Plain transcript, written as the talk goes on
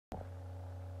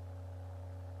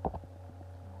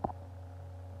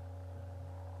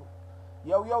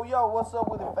Yo, yo, yo, what's up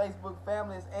with the Facebook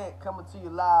family? It's Ant coming to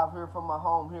you live here from my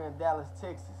home here in Dallas,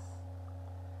 Texas.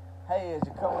 Hey, as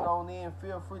you're coming on in,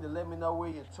 feel free to let me know where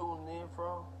you're tuning in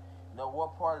from. You know,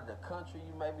 what part of the country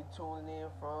you may be tuning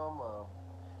in from.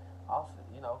 Also,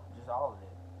 just all of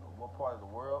that. What part of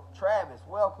the world. Travis,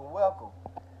 welcome, welcome.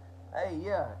 Hey,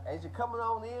 yeah, as you're coming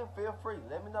on in, feel free.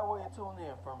 Let me know where you're tuning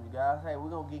in from, you guys. Hey, we're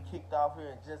going to get kicked off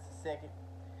here in just a second.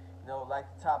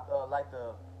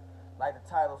 Like the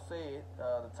title said,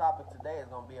 the topic today is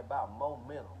going to be about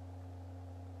momentum.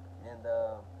 And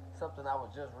something I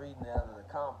was just reading out of the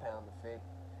compound effect,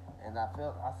 and I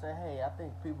said, hey, I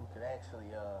think people could actually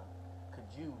could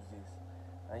use this.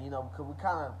 Because we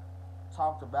kind of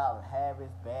talked about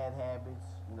habits, bad habits,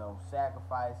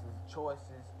 sacrifices,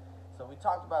 choices. So we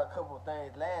talked about a couple of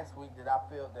things last week that I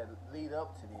felt that lead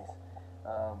up to this.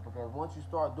 Because once you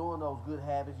start doing those good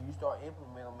habits, you start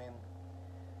implementing them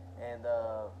and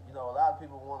a lot of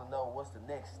people want to know what's the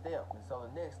next step. And so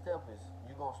the next step is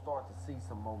you're going to start to see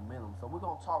some momentum. So we're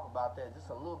going to talk about that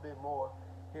just a little bit more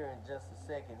here in just a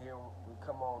second. Here we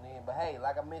come on in. But hey,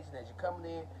 like I mentioned, as you're coming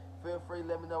in, feel free to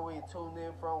let me know where you're tuning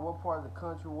in from, what part of the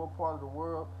country, what part of the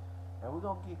world. And we're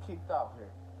going to get kicked off here.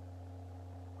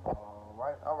 All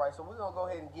right. So we're going to go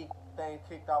ahead and get things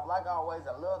kicked off. Like always,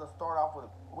 I love to start off with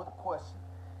a question,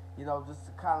 just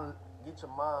to kind of get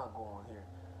your mind going here.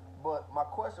 But my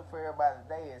question for everybody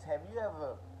today is: have you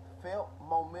ever felt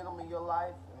momentum in your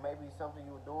life? Maybe something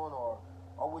you were doing, or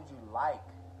would you like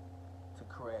to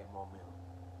create momentum?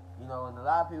 And a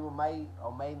lot of people may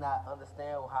or may not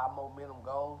understand how momentum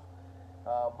goes.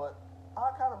 But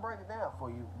I'll kind of break it down for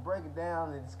you. Break it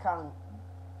down, and it's kind of,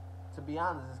 to be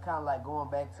honest, it's kind of like going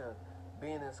back to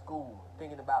being in school,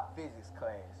 thinking about physics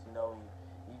class.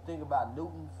 You think about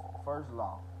Newton's first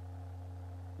law.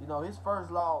 His first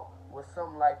law was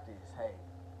something like this. Hey,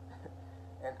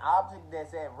 an object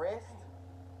that's at rest,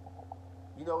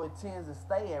 it tends to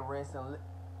stay at rest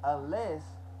unless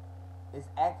it's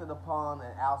acted upon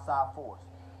an outside force.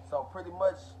 So pretty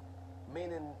much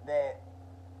meaning that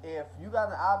if you got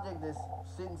an object that's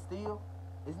sitting still,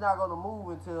 it's not going to move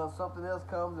until something else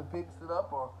comes and picks it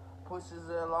up or pushes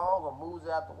it along or moves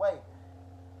it out the way.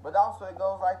 But also it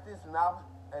goes like this: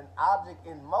 an object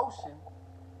in motion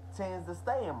tends to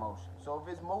stay in motion. So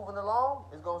if it's moving along,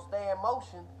 it's going to stay in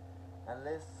motion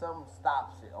unless something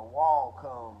stops it, a wall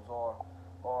comes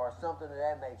or something of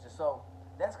that nature. So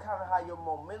that's kind of how your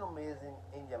momentum is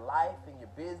in your life, in your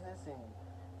business,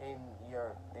 in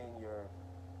your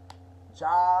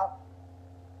job.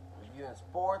 If you're in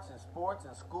sports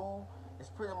and school, it's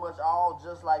pretty much all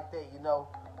just like that,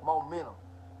 momentum.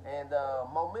 And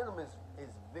momentum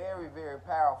is very, very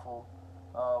powerful,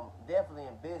 definitely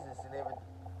in business and everything.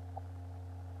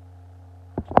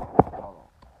 Hold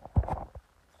on.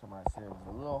 Somebody said it was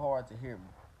a little hard to hear me.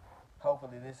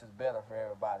 Hopefully this is better for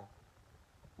everybody.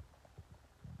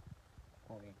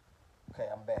 Okay,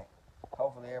 I'm back.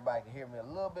 Hopefully everybody can hear me a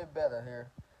little bit better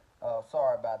here.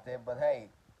 Sorry about that, but hey.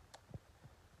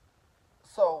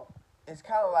 So it's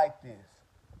kind of like this,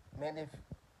 man.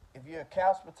 If you're a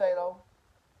couch potato,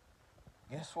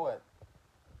 guess what?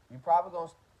 You're probably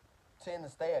gonna tend to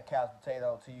stay a couch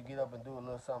potato until you get up and do a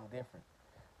little something different.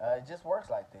 It just works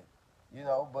like that,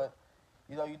 But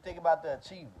you think about the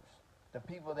achievers, the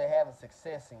people that having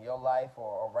success in your life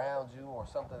or around you or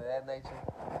something of that nature.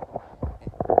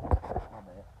 My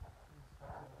bad.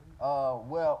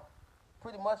 Well,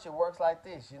 pretty much it works like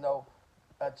this.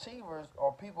 Achievers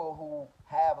are people who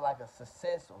have like a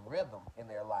success rhythm in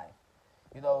their life.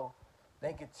 You know,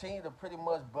 they continue to pretty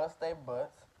much bust their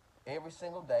butts every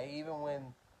single day, even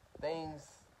when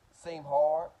things seem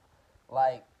hard.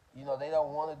 Like, they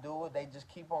don't want to do it. They just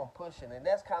keep on pushing. And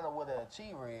that's kind of what an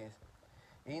achiever is.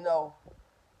 You know,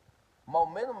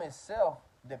 Momentum itself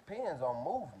depends on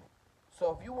movement.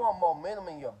 So if you want momentum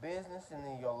in your business and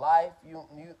in your life, you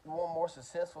want more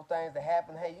successful things to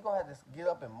happen, hey, you're going to have to get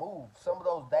up and move. Some of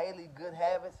those daily good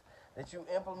habits that you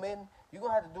implement, you're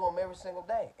going to have to do them every single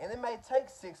day. And it may take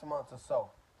 6 months or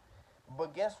so.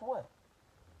 But guess what?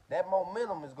 That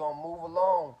momentum is going to move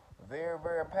along very,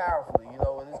 very powerfully, and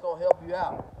it's going to help you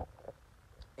out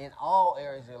in all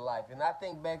areas of your life. And I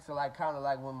think back to kind of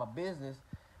like when my business,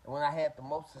 when I had the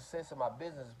most success in my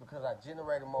business, is because I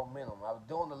generated momentum. I was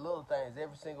doing the little things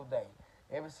every single day,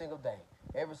 every single day,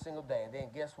 every single day. And then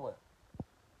guess what?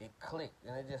 It clicked,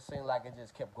 and it just seemed like it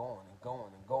just kept going and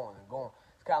going and going and going.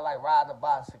 It's kind of like riding a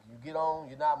bicycle. You get on,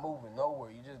 you're not moving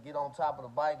nowhere. You just get on top of the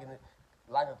bike, and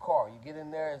like a car, you get in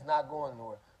there, it's not going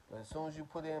nowhere. But as soon as you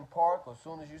put it in park, or as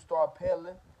soon as you start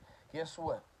pedaling, guess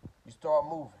what? You start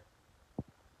moving.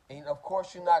 And of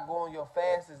course, you're not going your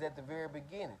fastest at the very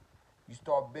beginning. You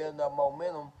start building up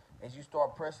momentum, as you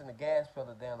start pressing the gas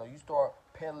pedal down, or you start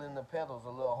pedaling the pedals a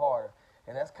little harder.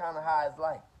 And that's kind of how it's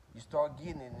like. You start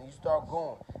getting it and you start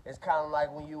going. It's kind of like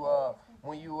when you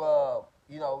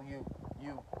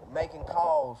making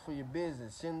calls for your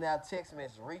business, sending out text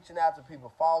messages, reaching out to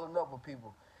people, following up with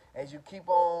people. As you keep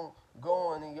on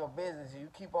going in your business, you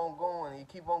keep on going and you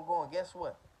keep on going, guess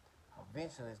what?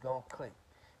 Eventually it's going to click.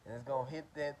 And it's going to hit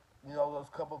that, those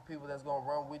couple of people that's going to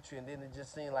run with you, and then it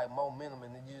just seems like momentum,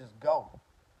 and then you just go.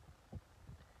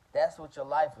 That's what your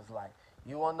life is like.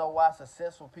 You want to know why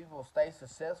successful people stay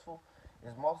successful?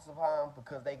 It's most of the time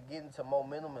because they get into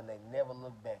momentum and they never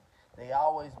look back. They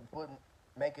always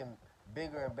making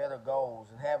bigger and better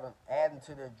goals and adding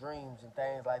to their dreams and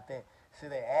things like that. See,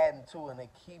 they adding to it and they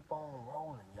keep on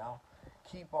rolling, y'all.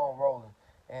 Keep on rolling.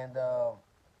 And I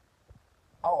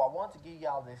want to give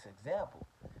y'all this example.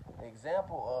 The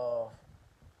example of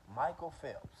Michael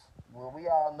Phelps. Well, we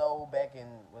all know back in,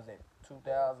 was it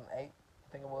 2008, I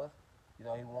think it was? He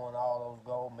won all those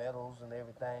gold medals and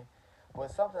everything. But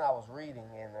something I was reading,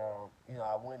 and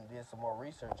I went and did some more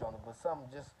research on it. But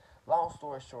long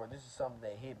story short, this is something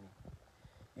that hit me.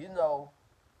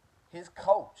 His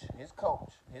coach,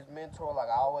 his mentor, like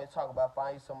I always talk about,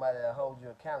 finding somebody that holds you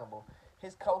accountable.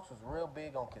 His coach was real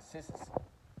big on consistency.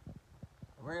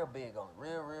 Real big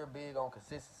on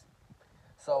consistency.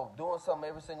 So doing something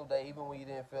every single day, even when you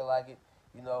didn't feel like it,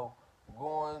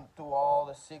 going through all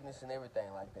the sickness and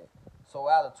everything like that. So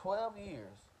out of 12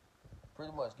 years,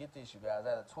 pretty much, get this, you guys,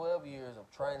 out of 12 years of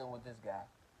training with this guy,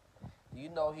 do you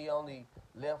know he only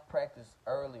left practice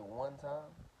early one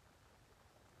time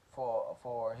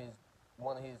for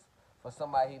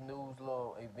somebody he knew's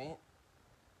little event?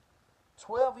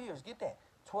 12 years, get that.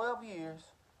 12 years,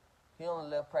 he only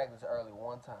left practice early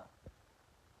one time.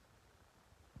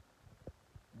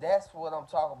 That's what I'm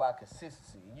talking about,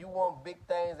 consistency. You want big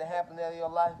things to happen in your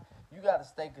life, you got to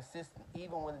stay consistent,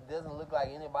 even when it doesn't look like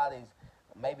anybody's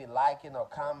maybe liking or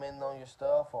commenting on your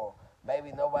stuff, or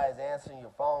maybe nobody's answering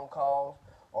your phone calls,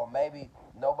 or maybe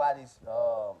nobody's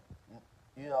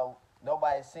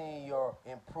seeing your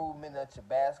improvement at your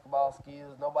basketball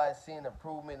skills. Nobody's seeing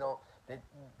improvement that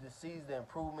sees the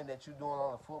improvement that you're doing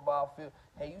on the football field.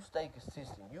 Hey, you stay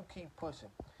consistent. You keep pushing.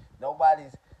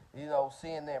 Nobody's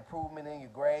seeing the improvement in your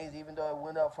grades, even though it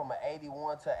went up from an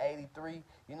 81 to 83.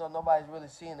 Nobody's really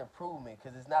seeing improvement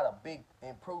because it's not a big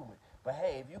improvement. But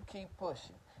hey, if you keep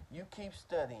pushing, you keep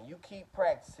studying, you keep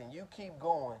practicing, you keep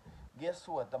going, guess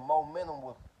what? The momentum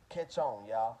will catch on,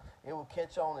 y'all. It will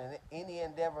catch on in any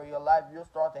endeavor of your life. You'll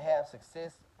start to have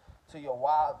success to your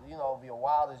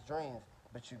wildest dreams.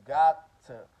 But you got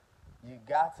to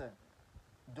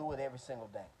do it every single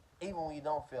day, even when you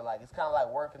don't feel like it. It's kind of like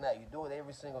working out. You do it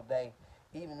every single day,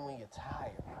 even when you're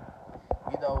tired.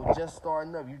 Just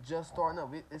starting up.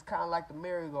 It's kind of like the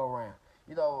merry-go-round.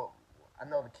 I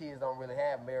know the kids don't really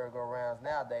have merry-go-rounds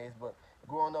nowadays, but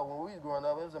when we was growing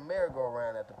up, it was a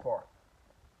merry-go-round at the park.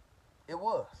 It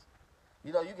was.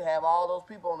 You can have all those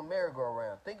people on the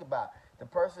merry-go-round. Think about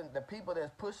it. The people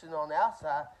that's pushing on the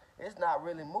outside, it's not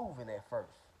really moving at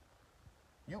first.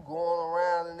 You going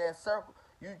around in that circle,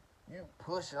 you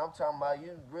pushing. I'm talking about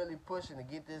you really pushing to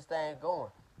get this thing going.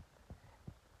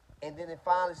 And then it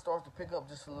finally starts to pick up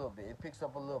just a little bit. It picks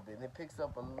up a little bit, and it picks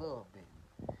up a little bit,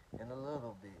 and a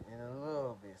little bit, and a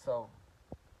little bit. So,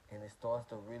 and it starts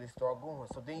to really start going.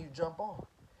 So then you jump on.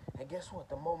 And guess what?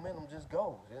 The momentum just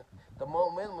goes. The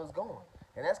momentum is going.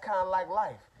 And that's kind of like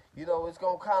life. It's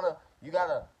going to you got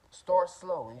to start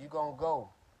slow, and you're going to go,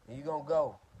 and you're going to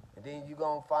go. And then you're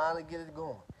going to finally get it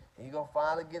going. And you're going to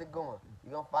finally get it going.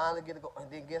 You're going to finally get it going.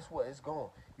 And then guess what? It's going.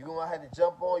 You're going to have to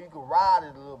jump on. You can ride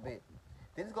it a little bit.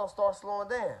 Then it's going to start slowing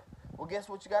down. Well, guess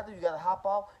what you got to do? You got to hop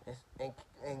off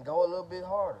and go a little bit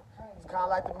harder. It's kind of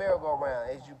like the merry-go-round.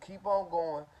 As you keep on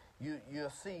going, you'll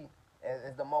see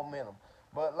as the momentum.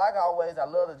 But like always, I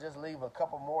love to just leave a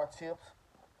couple more tips.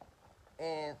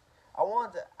 And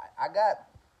I got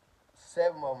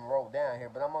 7 of them wrote down here,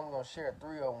 but I'm only going to share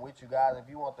 3 of them with you guys. If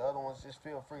you want the other ones, just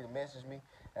feel free to message me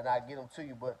and I'll get them to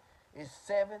you. But it's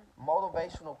 7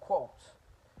 motivational quotes,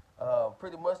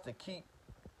 pretty much to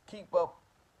keep up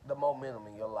the momentum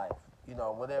in your life.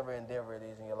 Whatever endeavor it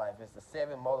is in your life. It's the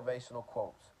 7 motivational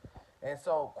quotes. And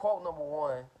so quote number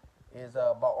 1 is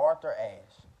by Arthur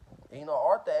Ashe. And,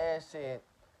 Arthur Ashe said,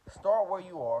 start where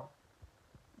you are,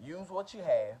 use what you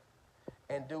have,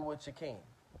 and do what you can.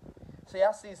 See,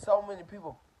 I see so many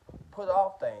people put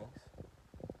off things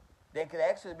that could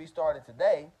actually be started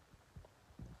today,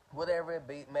 whatever it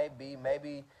may be.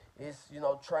 Maybe it's,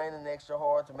 training extra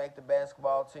hard to make the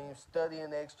basketball team,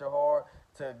 studying extra hard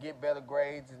to get better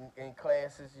grades in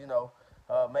classes,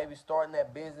 maybe starting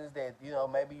that business that,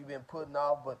 maybe you've been putting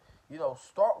off, but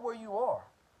Start where you are.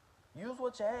 Use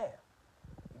what you have.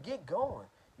 Get going.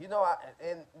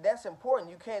 And that's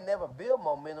important. You can't never build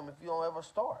momentum if you don't ever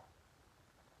start.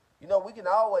 We can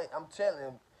always, I'm telling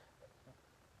you,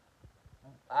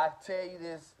 I tell you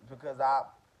this because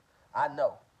I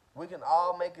know. We can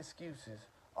all make excuses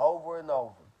over and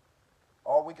over.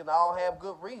 Or we can all have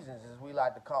good reasons, as we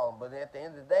like to call them. But at the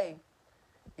end of the day,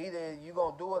 either you're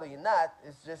going to do it or you're not.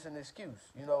 It's just an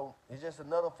excuse. It's just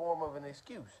another form of an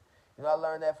excuse. I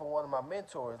learned that from one of my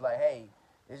mentors. Like, hey,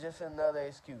 it's just another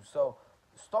excuse. So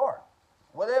start.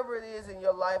 Whatever it is in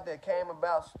your life that came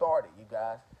about, start it, you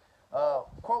guys.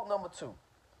 Quote number 2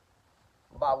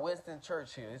 by Winston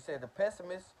Churchill. It said, the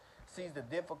pessimist sees the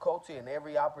difficulty in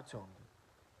every opportunity.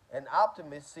 An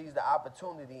optimist sees the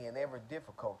opportunity in every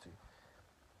difficulty.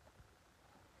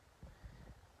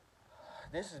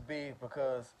 This is big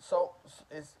because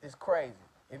it's crazy.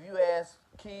 If you ask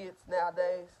kids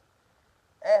nowadays,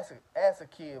 ask a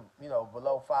kid,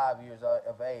 below 5 years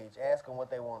of age, ask them what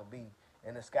they want to be,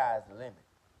 and the sky's the limit.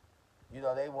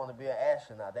 They want to be an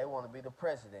astronaut. They want to be the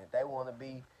president. They want to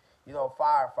be,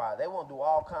 firefighter. They want to do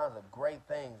all kinds of great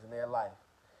things in their life.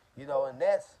 And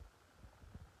that's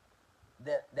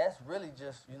really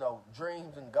just,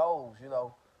 dreams and goals,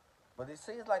 But it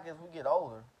seems like as we get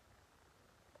older,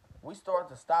 we start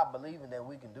to stop believing that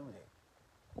we can do that.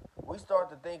 We start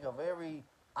to think of every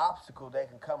obstacle that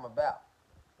can come about,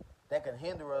 that can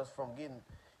hinder us from getting,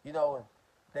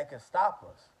 that can stop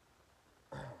us.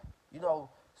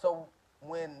 So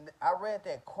when I read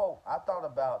that quote, I thought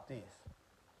about this.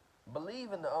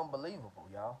 Believe in the unbelievable,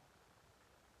 y'all.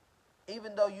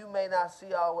 Even though you may not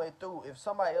see all the way through, if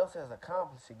somebody else has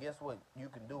accomplished it, guess what? You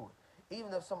can do it.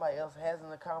 Even if somebody else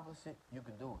hasn't accomplished it, you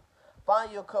can do it.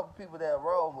 Find you a couple people that are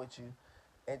rolling with you,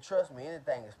 and trust me,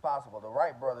 anything is possible. The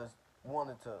Wright brothers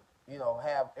wanted to,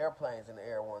 have airplanes in the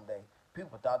air one day.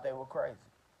 People thought they were crazy.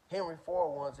 Henry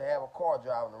Ford wanted to have a car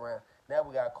driving around. Now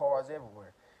we got cars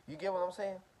everywhere. You get what I'm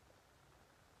saying?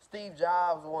 Steve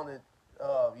Jobs wanted,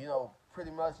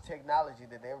 pretty much technology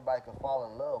that everybody could fall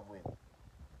in love with.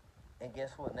 And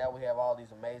guess what? Now we have all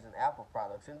these amazing Apple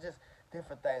products and just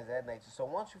different things of that nature. So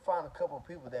once you find a couple of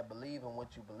people that believe in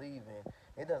what you believe in,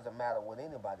 it doesn't matter what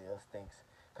anybody else thinks.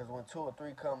 Because when 2 or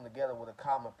 3 come together with a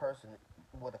common person,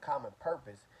 with a common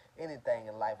purpose, anything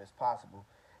in life is possible.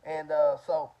 And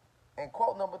and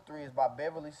quote number 3 is by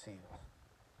Beverly Seals.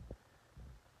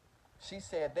 She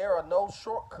said, there are no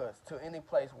shortcuts to any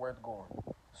place worth going.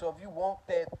 So if you want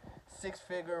that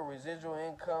 6-figure residual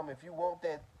income, if you want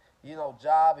that,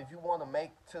 job, if you want to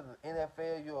make to the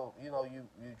NFL,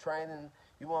 you training,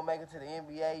 you want to make it to the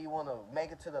NBA, you want to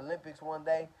make it to the Olympics one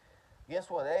day, guess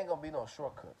what? There ain't going to be no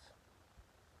shortcuts.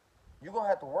 You're going to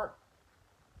have to work.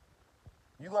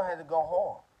 You're going to have to go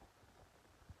hard.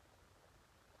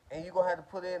 And you're going to have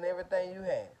to put in everything you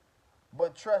have.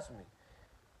 But trust me,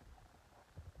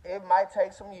 it might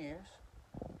take some years,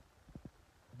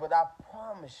 but I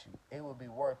promise you it will be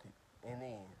worth it in the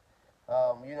end.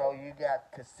 You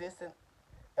got consistent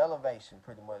elevation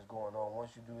pretty much going on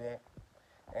once you do that.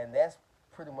 And that's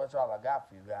pretty much all I got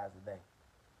for you guys today.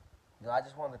 I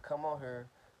just wanted to come on here,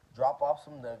 drop off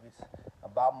some nuggets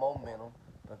about momentum,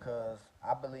 because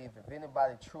I believe if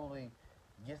anybody truly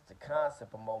gets the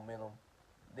concept of momentum,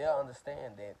 they'll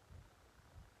understand that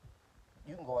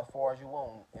you can go as far as you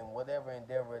want in whatever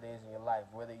endeavor it is in your life,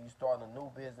 whether you start a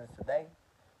new business today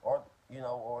or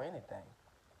anything.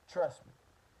 Trust me.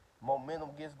 Momentum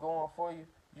gets going for you,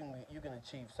 you can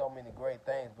achieve so many great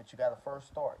things, but you got to first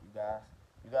start, you guys.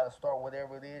 You got to start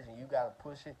whatever it is, and you got to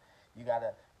push it. You got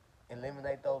to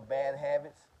eliminate those bad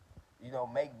habits,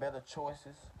 make better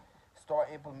choices, start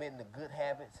implementing the good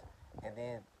habits, and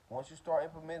then once you start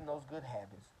implementing those good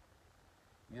habits,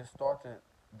 you'll start to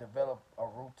develop a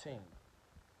routine.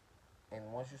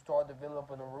 And once you start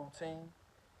developing a routine,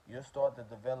 you'll start to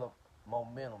develop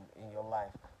momentum in your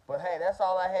life. But hey, that's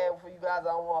all I have for you guys.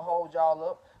 I don't want to hold y'all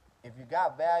up. If you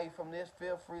got value from this,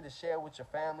 feel free to share with your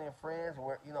family and friends.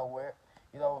 Where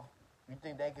you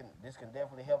think this can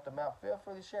definitely help them out, feel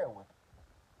free to share with them.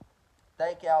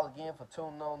 Thank y'all again for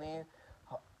tuning on in.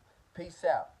 Peace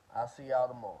out. I'll see y'all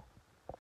tomorrow.